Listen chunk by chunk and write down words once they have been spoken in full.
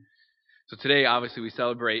So today, obviously, we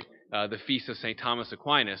celebrate the feast of St. Thomas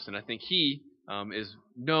Aquinas, and I think he is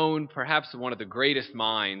known perhaps one of the greatest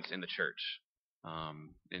minds in the church.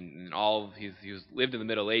 He's lived in the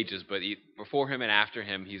Middle Ages, but before him and after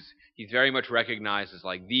him, he's very much recognized as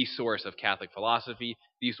like the source of Catholic philosophy,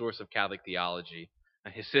 the source of Catholic theology.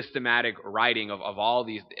 And his systematic writing of all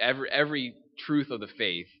these, every truth of the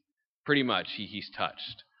faith, pretty much he's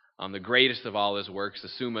touched. The greatest of all his works, the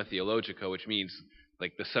Summa Theologica, which means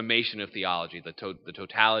like the summation of theology, the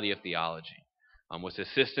totality of theology, was his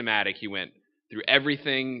systematic. He went through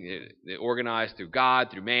everything, organized through God,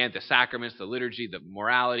 through man, the sacraments, the liturgy, the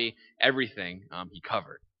morality, everything he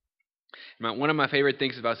covered. One of my favorite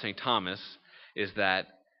things about St. Thomas is that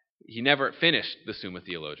he never finished the Summa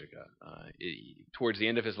Theologica. Towards the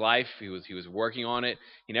end of his life, he was working on it.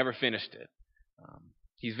 He never finished it.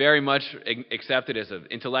 He's very much accepted as an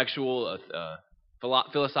intellectual,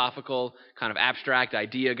 philosophical, kind of abstract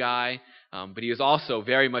idea guy, but he was also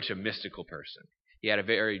very much a mystical person. He had a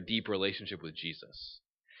very deep relationship with Jesus.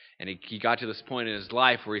 And he got to this point in his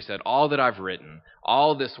life where he said, all that I've written,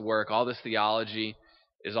 all this work, all this theology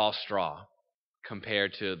is all straw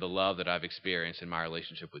compared to the love that I've experienced in my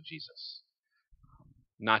relationship with Jesus.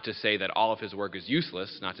 Not to say that all of his work is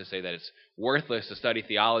useless, not to say that it's worthless to study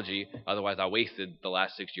theology, otherwise I wasted the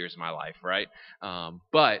last 6 years of my life, right?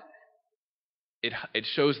 But it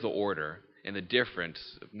shows the order and the difference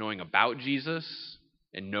of knowing about Jesus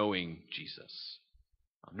and knowing Jesus.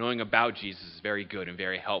 Knowing about Jesus is very good and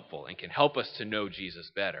very helpful and can help us to know Jesus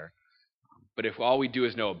better. But if all we do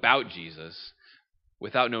is know about Jesus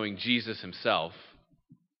without knowing Jesus himself,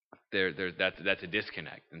 that's a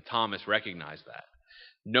disconnect. And Thomas recognized that.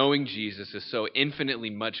 Knowing Jesus is so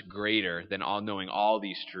infinitely much greater than knowing all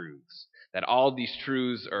these truths. That all these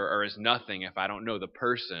truths are as nothing if I don't know the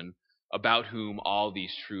person about whom all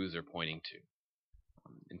these truths are pointing to.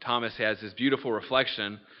 And Thomas has this beautiful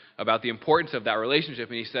reflection about the importance of that relationship,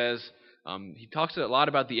 and he says, he talks a lot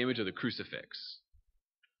about the image of the crucifix.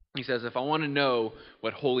 He says, if I want to know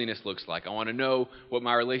what holiness looks like, I want to know what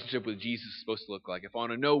my relationship with Jesus is supposed to look like, if I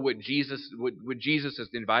want to know what Jesus is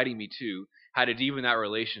inviting me to, how to deepen that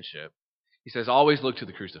relationship, he says, always look to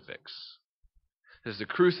the crucifix. Because the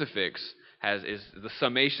crucifix is the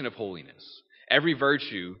summation of holiness. Every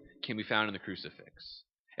virtue can be found in the crucifix.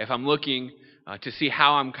 If I'm looking to see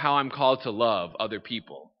how I'm called to love other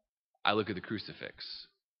people, I look at the crucifix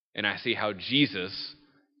and I see how Jesus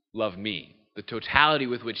loved me. The totality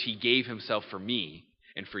with which he gave himself for me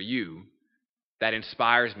and for you, that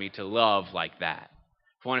inspires me to love like that.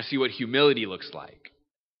 If I want to see what humility looks like,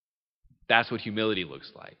 that's what humility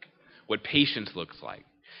looks like. What patience looks like.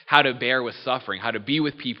 How to bear with suffering. How to be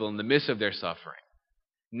with people in the midst of their suffering.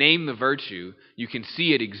 Name the virtue, you can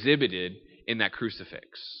see it exhibited in that crucifix.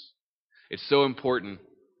 It's so important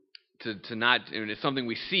to not, and it's something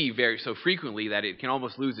we see very so frequently that it can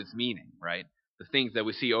almost lose its meaning, right? The things that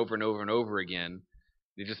we see over and over and over again,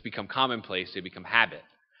 they just become commonplace, they become habit.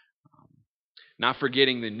 Not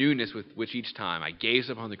forgetting the newness with which each time I gaze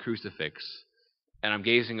upon the crucifix, and I'm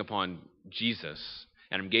gazing upon Jesus,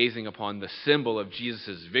 and I'm gazing upon the symbol of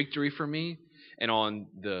Jesus' victory for me, and on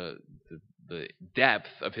the depth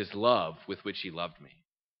of his love with which he loved me.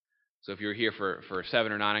 So if you're here for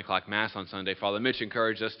 7 or 9 o'clock Mass on Sunday, Father Mitch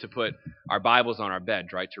encouraged us to put our Bibles on our bed,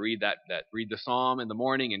 right? To read read the Psalm in the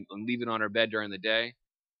morning and leave it on our bed during the day.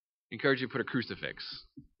 I encourage you to put a crucifix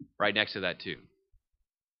right next to that too.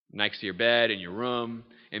 Next to your bed, in your room,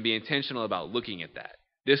 and be intentional about looking at that.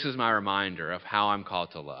 This is my reminder of how I'm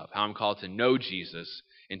called to love, how I'm called to know Jesus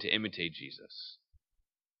and to imitate Jesus.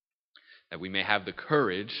 That we may have the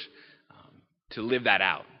courage to live that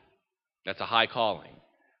out. That's a high calling.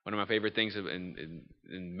 One of my favorite things in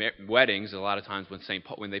weddings, a lot of times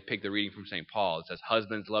when they pick the reading from St. Paul, it says,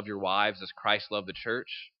 husbands, love your wives as Christ loved the church.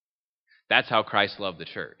 That's how Christ loved the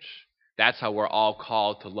church. That's how we're all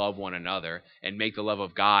called to love one another and make the love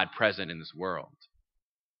of God present in this world.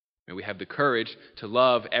 And we have the courage to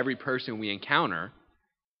love every person we encounter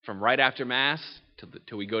from right after Mass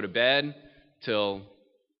till we go to bed, till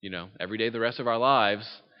every day the rest of our lives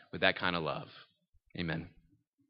with that kind of love. Amen.